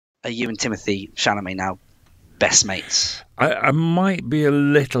are you and Timothy Chalamet now best mates? I might be a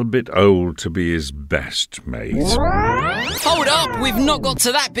little bit old to be his best mate. Hold up, we've not got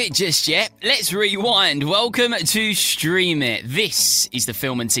to that bit just yet. Let's rewind. Welcome to Stream It. This is the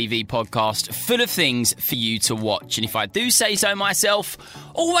film and TV podcast full of things for you to watch. And if I do say so myself,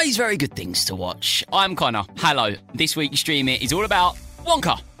 always very good things to watch. I'm Connor. Hello. This week's Stream It is all about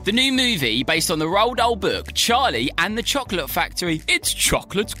WONKA, the new movie based on the Roald Dahl book, Charlie and the Chocolate Factory. It's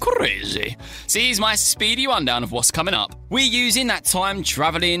chocolate crazy. So here's my speedy rundown of what's coming up. We're using that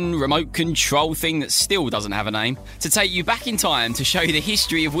time-travelling remote control thing that still doesn't have a name to take you back in time to show you the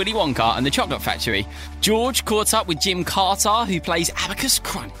history of Willy Wonka and the Chocolate Factory. George caught up with Jim Carter, who plays Abacus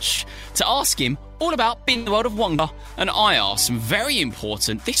Crunch, to ask him all about being in the world of Wonka, and I asked some very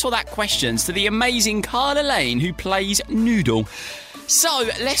important this or that questions to the amazing Calah Lane, who plays Noodle. So,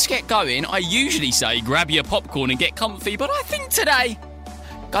 let's get going. I usually say grab your popcorn and get comfy, but I think today,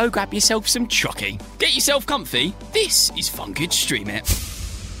 go grab yourself some chocky. Get yourself comfy. This is Fun Good Stream It.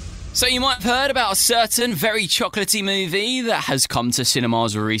 So you might have heard about a certain very chocolatey movie that has come to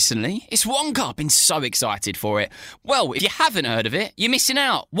cinemas recently. It's Wonka. I've been so excited for it. Well, if you haven't heard of it, you're missing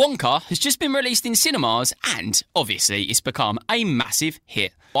out. Wonka has just been released in cinemas and, obviously, it's become a massive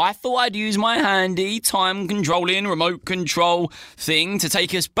hit. I thought I'd use my handy time-controlling remote control thing to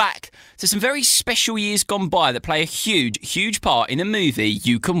take us back to some very special years gone by that play a huge, huge part in a movie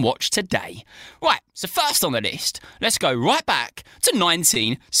you can watch today. Right, so first on the list, let's go right back to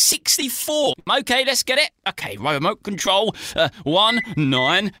 1964. Okay, let's get it. Okay, remote control,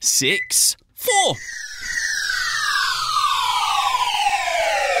 1964.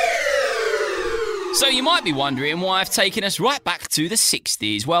 So you might be wondering why I've taken us right back to the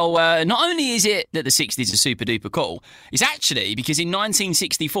 60s. Well, not only is it that the 60s are super duper cool, it's actually because in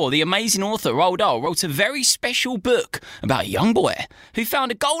 1964, the amazing author Roald Dahl wrote a very special book about a young boy who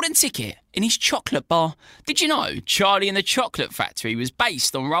found a golden ticket in his chocolate bar. Did you know Charlie and the Chocolate Factory was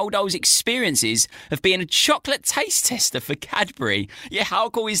based on Roald Dahl's experiences of being a chocolate taste tester for Cadbury? Yeah,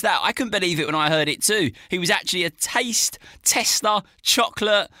 how cool is that? I couldn't believe it when I heard it too. He was actually a taste tester,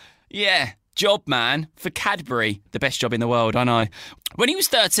 chocolate, job man for Cadbury. The best job in the world, I know. When he was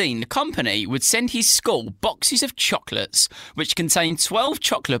 13, the company would send his school boxes of chocolates, which contained 12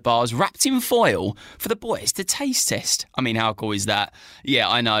 chocolate bars wrapped in foil for the boys to taste test. I mean, how cool is that? Yeah,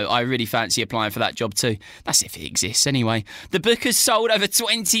 I know. I really fancy applying for that job too. That's if it exists anyway. The book has sold over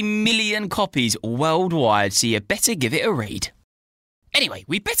 20 million copies worldwide, so you better give it a read. Anyway,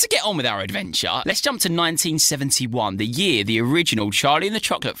 we better get on with our adventure. Let's jump to 1971, the year the original Charlie and the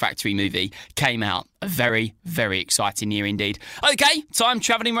Chocolate Factory movie came out. A very, very exciting year indeed. Okay, time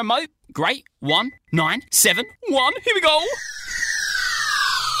travelling remote. Great. 1971. Here we go.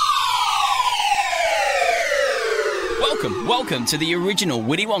 Welcome to the original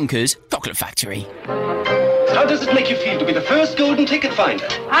Willy Wonka's Chocolate Factory. How does it make you feel to be the first golden ticket finder?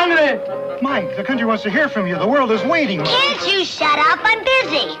 Mike, the country wants to hear from you. The world is waiting. Can't you shut up? I'm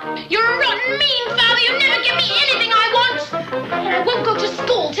busy. You're a rotten, mean father. You never give me anything I want. And I won't go to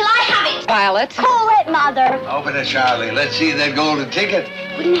school till I have it. Violet. Cool it, Mother. Open it, Charlie. Let's see that golden ticket.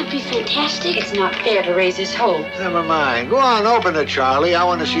 Wouldn't that be fantastic? It's not fair to raise his hopes. Never mind. Go on, open it, Charlie. I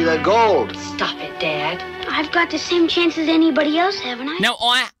want to see that gold. Stop it, Dad. I've got the same chance as anybody else, haven't I? Now,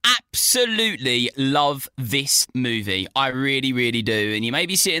 I absolutely love this movie. I really, really do. And you may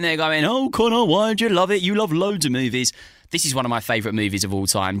be sitting there going, oh, Connor, why'd you love it? You love loads of movies. This is one of my favourite movies of all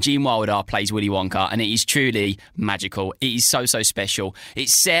time. Gene Wilder plays Willy Wonka, and it is truly magical. It is so, so special.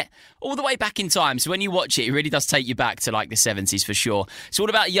 It's set all the way back in time, so when you watch it, it really does take you back to like the 70s for sure. It's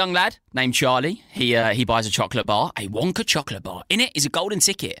all about a young lad named Charlie. He buys a chocolate bar, a Wonka chocolate bar. In it is a golden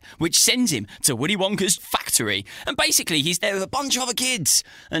ticket, which sends him to Willy Wonka's factory. And basically, he's there with a bunch of other kids,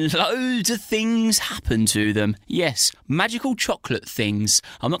 and loads of things happen to them. Yes, magical chocolate things.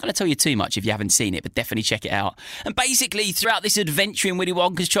 I'm not going to tell you too much if you haven't seen it, but definitely check it out. And basically, throughout this adventure in Willy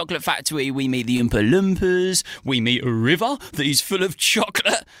Wonka's Chocolate Factory, we meet the Oompa Loompas, we meet a river that is full of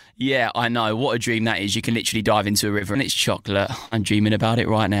chocolate. Yeah, I know, what a dream that is. You can literally dive into a river and it's chocolate. I'm dreaming about it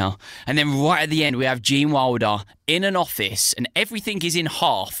right now. And then right at the end, we have Gene Wilder in an office and everything is in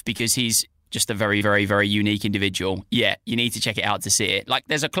half because he's just a very, very, very unique individual. Yeah, you need to check it out to see it. Like,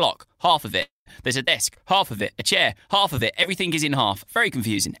 there's a clock, half of it. There's a desk, half of it. A chair, half of it. Everything is in half. Very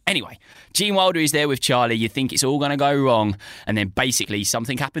confusing. Anyway, Gene Wilder is there with Charlie. You think it's all going to go wrong. And then basically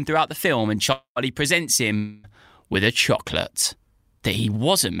something happened throughout the film and Charlie presents him with a chocolate that he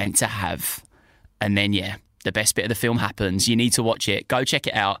wasn't meant to have. And then, yeah, the best bit of the film happens. You need to watch it. Go check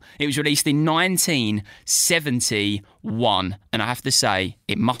it out. It was released in 1971. And I have to say,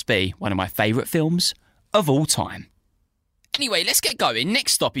 it must be one of my favourite films of all time. Anyway, let's get going.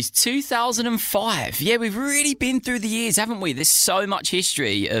 Next stop is 2005. Yeah, we've really been through the years, haven't we? There's so much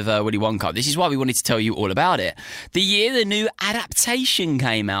history of Willy Wonka. This is why we wanted to tell you all about it. The year the new adaptation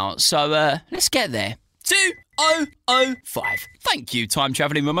came out. So let's get there. 2005. Thank you,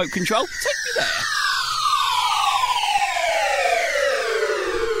 time-travelling remote control. Take me there.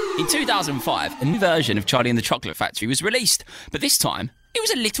 In 2005, a new version of Charlie and the Chocolate Factory was released, but this time it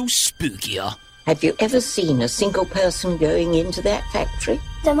was a little spookier. Have you ever seen a single person going into that factory?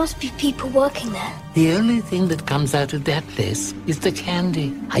 There must be people working there. The only thing that comes out of that place is the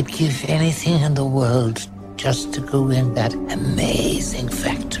candy. I'd give anything in the world just to go in that amazing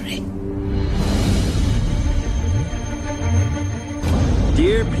factory.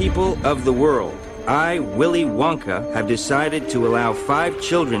 Dear people of the world, I, Willy Wonka, have decided to allow 5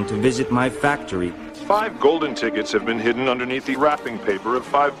 children to visit my factory. 5 golden tickets have been hidden underneath the wrapping paper of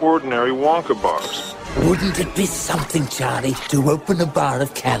 5 ordinary Wonka bars. Wouldn't it be something, Charlie, to open a bar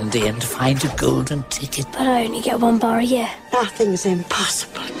of candy and find a golden ticket? But I only get 1 bar a year. Nothing's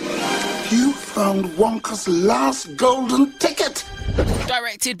impossible. You found Wonka's last golden ticket!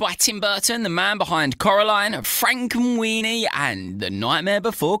 Directed by Tim Burton, the man behind Coraline, Frankenweenie, and The Nightmare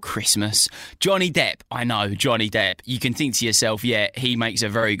Before Christmas. Johnny Depp. I know, Johnny Depp. You can think to yourself, yeah, he makes a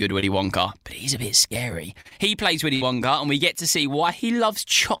very good Willy Wonka, but he's a bit scary. He plays Willy Wonka, and we get to see why he loves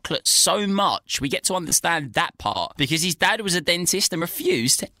chocolate so much. We get to understand that part, because his dad was a dentist and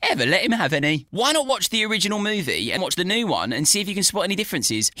refused to ever let him have any. Why not watch the original movie and watch the new one and see if you can spot any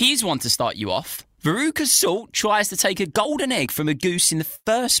differences? Here's one to start you off. Veruca Salt tries to take a golden egg from a goose in the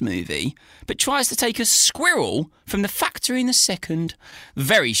first movie, but tries to take a squirrel from the factory in the second.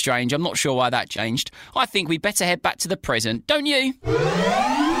 Very strange. I'm not sure why that changed. I think we better head back to the present, don't you? Well,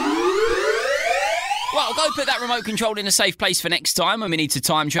 go put that remote control in a safe place for next time when we need to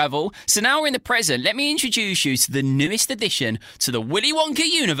time travel. So now we're in the present. Let me introduce you to the newest addition to the Willy Wonka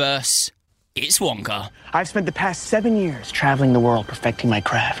universe. It's Wonka. I've spent the past 7 years traveling the world perfecting my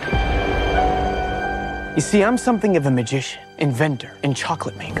craft. You see, I'm something of a magician, inventor, and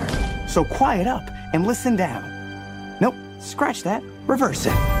chocolate maker. So quiet up and listen down. Nope, scratch that, reverse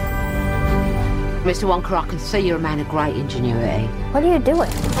it. Mr. Wonka, I can see you're a man of great ingenuity. What are you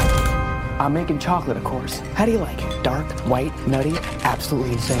doing? I'm making chocolate, of course. How do you like it? Dark, white, nutty,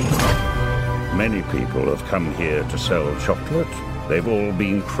 absolutely insane. Many people have come here to sell chocolate. They've all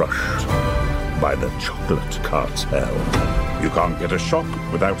been crushed by the chocolate cartel. You can't get a shop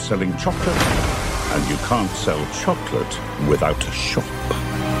without selling chocolate. And you can't sell chocolate without a shop.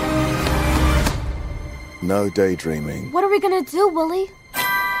 No daydreaming. What are we gonna do, Willy?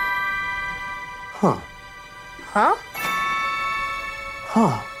 Huh?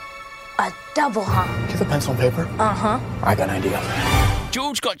 A double huh. Get the pencil and paper. Uh-huh. I got an idea.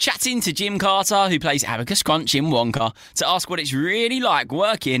 George got chatting to Jim Carter, who plays Abacus Crunch in Wonka, to ask what it's really like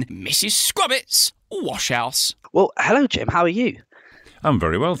working Mrs. Scrubbett's washhouse. Well, hello, Jim. How are you? I'm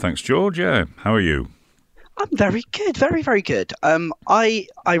very well, thanks, George. Yeah, how are you? I'm very good, very, very good. I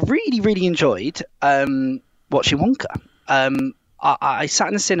really, really enjoyed watching Wonka. I sat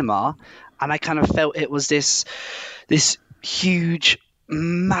in the cinema and I kind of felt it was this huge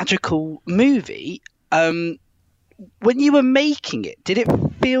magical movie. When you were making it, did it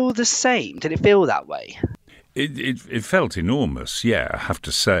feel the same? Did it feel that way? It felt enormous, yeah, I have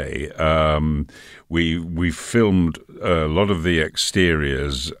to say. We filmed a lot of the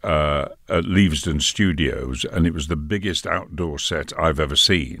exteriors at Leavesden Studios, and it was the biggest outdoor set I've ever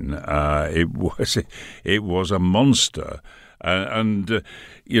seen. It was a monster. And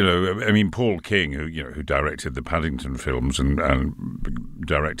Paul King, who directed the Paddington films and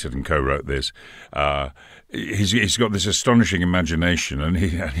directed and co-wrote this, he's got this astonishing imagination, and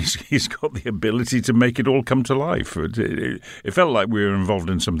he's got the ability to make it all come to life. It felt like we were involved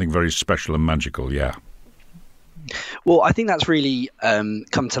in something very special and magical. Yeah. Well, I think that's really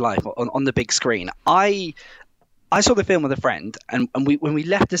come to life on the big screen. I saw the film with a friend, and when we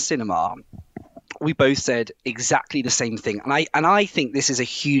left the cinema, we both said exactly the same thing, and I think this is a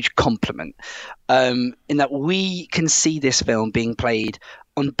huge compliment in that we can see this film being played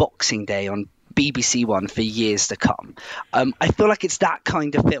on Boxing Day on BBC One for years to come. I feel like it's that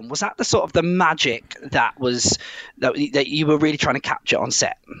kind of film. Was that the sort of the magic that you were really trying to capture on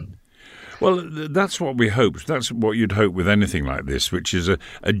set? Well, that's what we hoped. That's what you'd hope with anything like this, which is a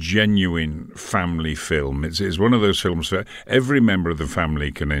genuine family film. It's one of those films that every member of the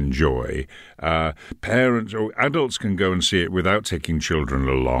family can enjoy. Parents or adults can go and see it without taking children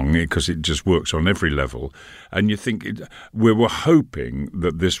along because it just works on every level. And you think we were hoping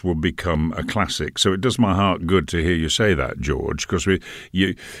that this will become a classic. So it does my heart good to hear you say that, George, because we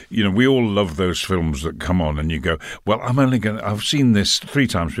all love those films that come on and you go, well, I've seen this 3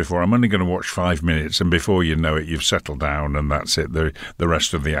 times before. I'm only going to watch 5 minutes, and before you know it, you've settled down, and that's it. The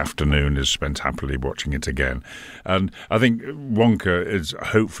rest of the afternoon is spent happily watching it again. And I think Wonka has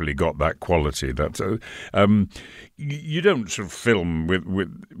hopefully got that quality that you don't sort of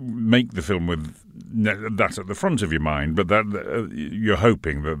make the film with that at the front of your mind, but that you're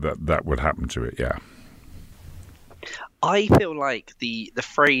hoping that would happen to it. Yeah. I feel like the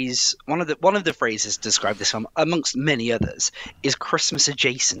phrase, one of the phrases to describe this film, amongst many others, is Christmas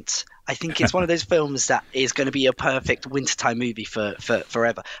adjacent. I think it's one of those films that is going to be a perfect wintertime movie for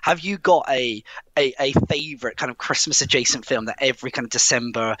forever. Have you got a favourite kind of Christmas adjacent film that every kind of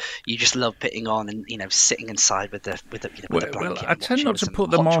December you just love putting on and sitting inside with the blanket? Well, I tend not to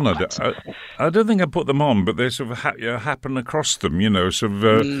put them on. I don't think I put them on, but they sort of happen across them.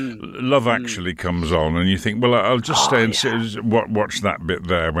 Love Actually comes on, and you think, well, I'll just stay and watch that bit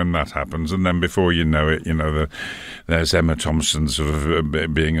there when that happens, and then before you know it, there's Emma Thompson sort of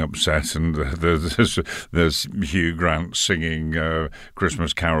being upset, and there's Hugh Grant singing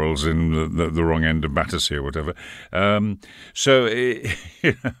Christmas carols in the wrong end of Battersea or whatever. I'd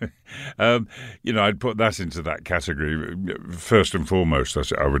put that into that category first and foremost,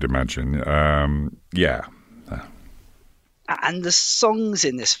 I would imagine. Yeah. And the songs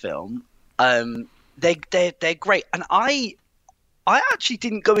in this film, they're great. And I actually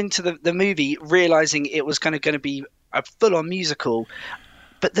didn't go into the movie realizing it was going to be a full-on musical,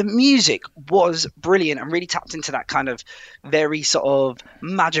 but the music was brilliant and really tapped into that kind of very sort of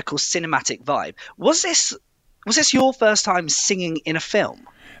magical cinematic vibe. Was this your first time singing in a film?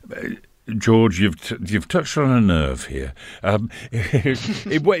 George, you've touched on a nerve here.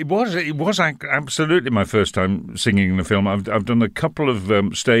 It was absolutely my first time singing in a film. I've done a couple of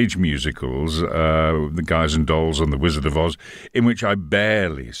stage musicals, The Guys and Dolls and The Wizard of Oz, in which I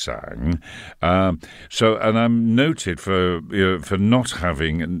barely sang. And I'm noted for not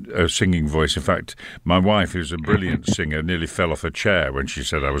having a singing voice. In fact, my wife, who's a brilliant singer, nearly fell off a chair when she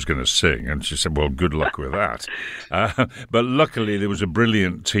said I was going to sing, and she said, "Well, good luck with that." But luckily, there was a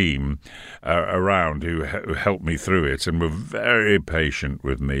brilliant team around who helped me through it and were very patient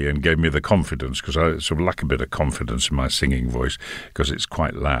with me and gave me the confidence, because I sort of lack a bit of confidence in my singing voice because it's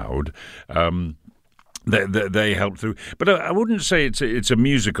quite loud. They helped through, but I wouldn't say it's a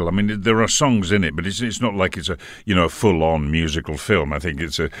musical. I mean, there are songs in it, but it's not like it's a full-on musical film. I think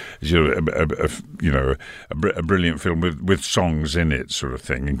it's a brilliant film with songs in it, sort of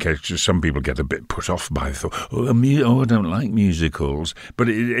thing. In case some people get a bit put off by the thought, I don't like musicals, but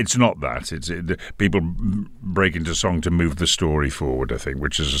it's not that. People break into song to move the story forward, I think,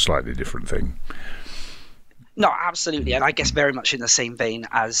 which is a slightly different thing. No, absolutely, and I guess very much in the same vein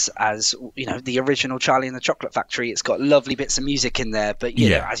as the original Charlie and the Chocolate Factory. It's got lovely bits of music in there, but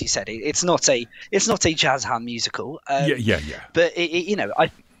as you said, it's not a jazz hand musical. Yeah. But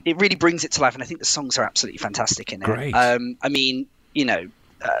it really brings it to life, and I think the songs are absolutely fantastic in it. Great.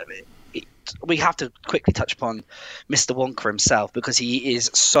 We have to quickly touch upon Mr. Wonka himself, because he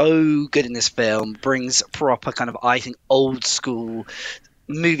is so good in this film. Brings proper kind of, I think, old school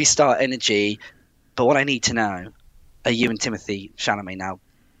movie star energy. But what I need to know, are you and Timothy Chalamet now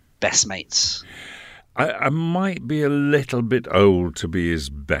best mates? I might be a little bit old to be his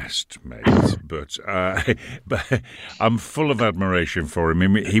best mate, but I'm full of admiration for him. I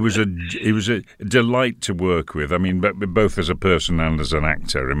mean, he was a delight to work with. I mean, both as a person and as an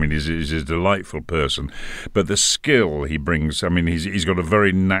actor. I mean, he's a delightful person. But the skill he brings, I mean, he's got a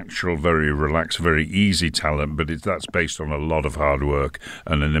very natural, very relaxed, very easy talent, but that's based on a lot of hard work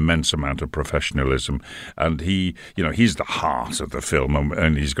and an immense amount of professionalism. And he's the heart of the film,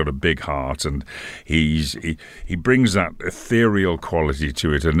 and he's got a big heart, and he brings that ethereal quality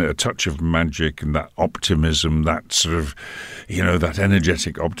to it, and a touch of magic, and that optimism, that sort of, that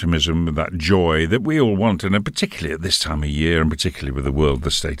energetic optimism, that joy that we all want, and particularly at this time of year, and particularly with the world,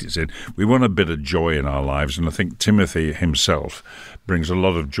 the state it's in, we want a bit of joy in our lives, and I think Timothy himself brings a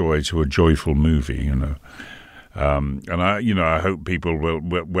lot of joy to a joyful movie, And I hope people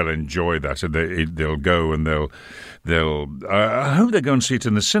will enjoy that, and they'll go and I hope they go and see it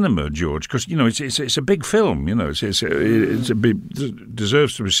in the cinema, George, because it's a big film. It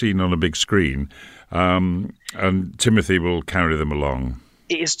deserves to be seen on a big screen, and Timothy will carry them along.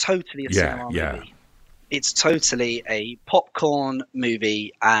 It is totally a cinema movie. It's totally a popcorn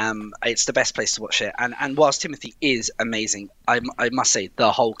movie. It's the best place to watch it. And whilst Timothy is amazing, I must say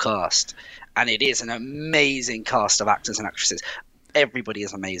the whole cast, and it is an amazing cast of actors and actresses. Everybody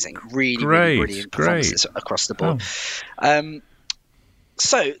is amazing. Really brilliant performances across the board.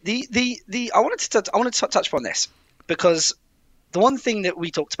 So I wanted to touch upon this, because the one thing that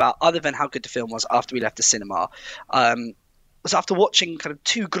we talked about, other than how good the film was after we left the cinema, was after watching kind of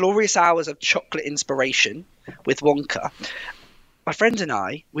 2 glorious hours of chocolate inspiration with Wonka. My friend and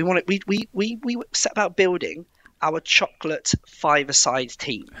I, we set about building our chocolate 5-a-side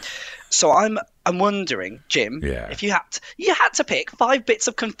team. So I'm wondering, Jim, if you had to pick 5 bits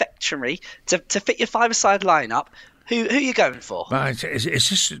of confectionery to fit your 5-a-side lineup, who are you going for? Is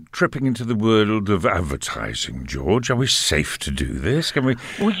this tripping into the world of advertising, George? Are we safe to do this? Can we?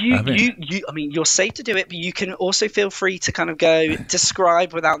 Well, you're safe to do it, but you can also feel free to kind of go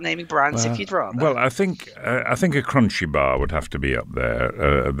describe without naming brands if you'd rather. Well, I think a crunchy bar would have to be up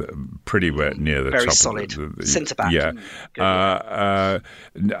there, pretty near the very top. Very solid. Centre back. Yeah.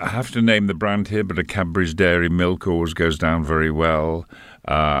 I have to name the brand here, but a Cadbury's Dairy Milk always goes down very well.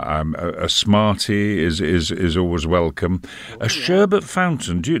 A Smartie is always welcome. A sherbet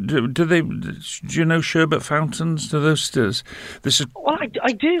fountain. Do you know sherbet fountains? Do those this is? Well,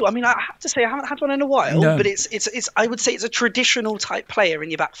 I do. I mean, I have to say I haven't had one in a while, but it's I would say it's a traditional type player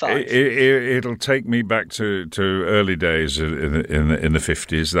in your back 5. It'll take me back to early days in the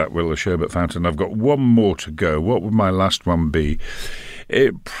 50s. That will a sherbet fountain. I've got one more to go. What would my last one be?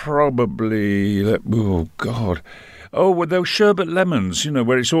 It probably. Oh God. Oh, well, those sherbet lemons,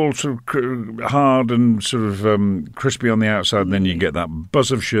 where it's all sort of hard and sort of crispy on the outside, and then you get that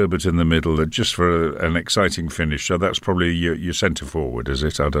buzz of sherbet in the middle, that just for an exciting finish. So that's probably your centre forward, is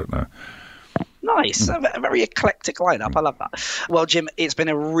it? I don't know. Nice. A very eclectic lineup. I love that. Well, Jim, it's been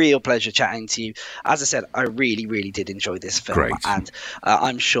a real pleasure chatting to you. As I said, I really, really did enjoy this film. Great. And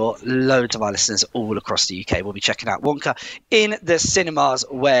I'm sure loads of our listeners all across the UK will be checking out Wonka in the cinemas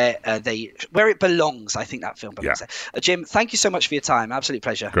where it belongs. I think that film belongs there. Jim, thank you so much for your time. Absolute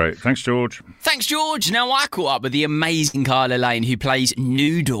pleasure. Great. Thanks, George. Thanks, George. Now, I caught up with the amazing Calah Lane, who plays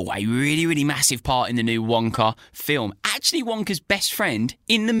Noodle, a really, really massive part in the new Wonka film. Actually, Wonka's best friend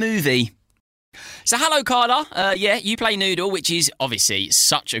in the movie. So hello, Calah. You play Noodle, which is obviously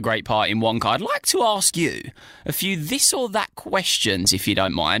such a great part in Wonka. I'd like to ask you a few this or that questions, if you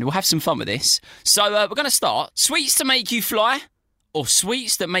don't mind. We'll have some fun with this. So we're going to start. Sweets to make you fly or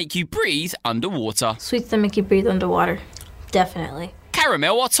sweets that make you breathe underwater? Sweets that make you breathe underwater. Definitely.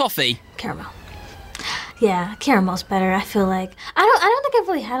 Caramel or toffee? Caramel. Yeah, caramel's better, I feel like. I don't think I've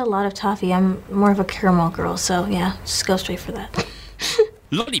really had a lot of toffee. I'm more of a caramel girl, so yeah, just go straight for that.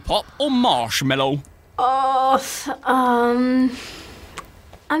 Lollipop or marshmallow? Oh, I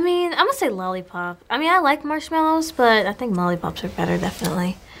mean, I'm gonna say lollipop. I mean, I like marshmallows, but I think lollipops are better,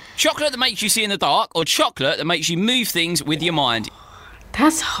 definitely. Chocolate that makes you see in the dark or chocolate that makes you move things with your mind?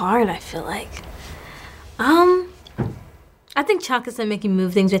 That's hard, I feel like. I think chocolates that make you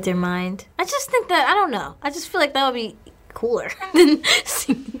move things with your mind. I just think that, I don't know. I just feel like that would be cooler than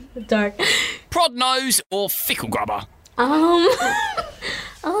seeing in the dark. Prod nose or fickle grubber?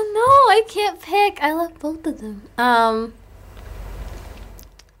 Oh no, I can't pick. I love both of them. I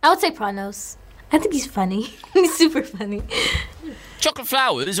would say Pranos. I think he's funny. He's super funny. Chocolate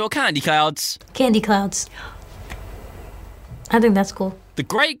flowers or candy clouds? Candy clouds. I think that's cool. The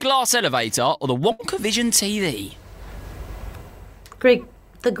Great Glass Elevator or the Wonka Vision TV? The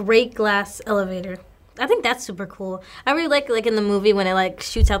Great Glass Elevator. I think that's super cool. I really like in the movie when it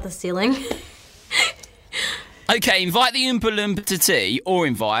shoots out the ceiling. Okay, invite the Oompa Loompa to tea or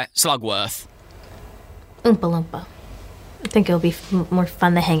invite Slugworth? Oompa Loompa. I think it'll be more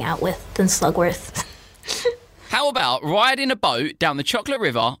fun to hang out with than Slugworth. How about ride in a boat down the Chocolate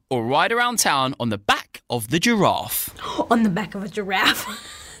River or ride around town on the back of the giraffe? On the back of a giraffe.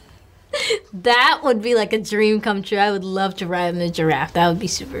 That would be like a dream come true. I would love to ride in a giraffe. That would be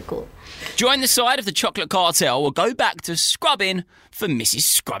super cool. Join the side of the chocolate cartel or go back to scrubbing for Mrs.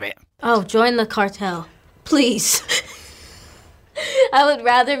 Scrubbit? Oh, join the cartel. Please. I would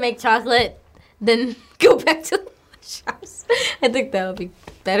rather make chocolate than go back to the shops. I think that would be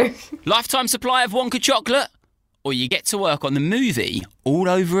better. Lifetime supply of Wonka chocolate, or you get to work on the movie all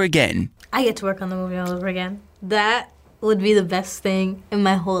over again? I get to work on the movie all over again. That would be the best thing in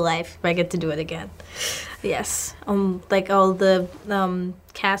my whole life if I get to do it again. Yes. Like all the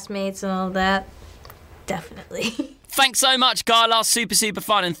castmates and all that. Definitely. Thanks so much, Calah. Super, super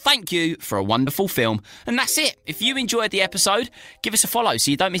fun. And thank you for a wonderful film. And that's it. If you enjoyed the episode, give us a follow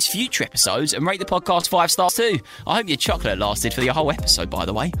so you don't miss future episodes, and rate the podcast 5 stars too. I hope your chocolate lasted for the whole episode, by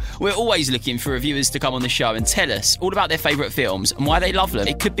the way. We're always looking for reviewers to come on the show and tell us all about their favourite films and why they love them.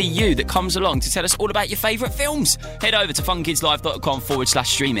 It could be you that comes along to tell us all about your favourite films. Head over to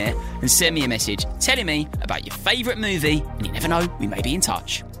funkidslive.com/stream it and send me a message telling me about your favourite movie, and you never know, we may be in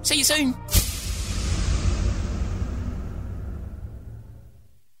touch. See you soon.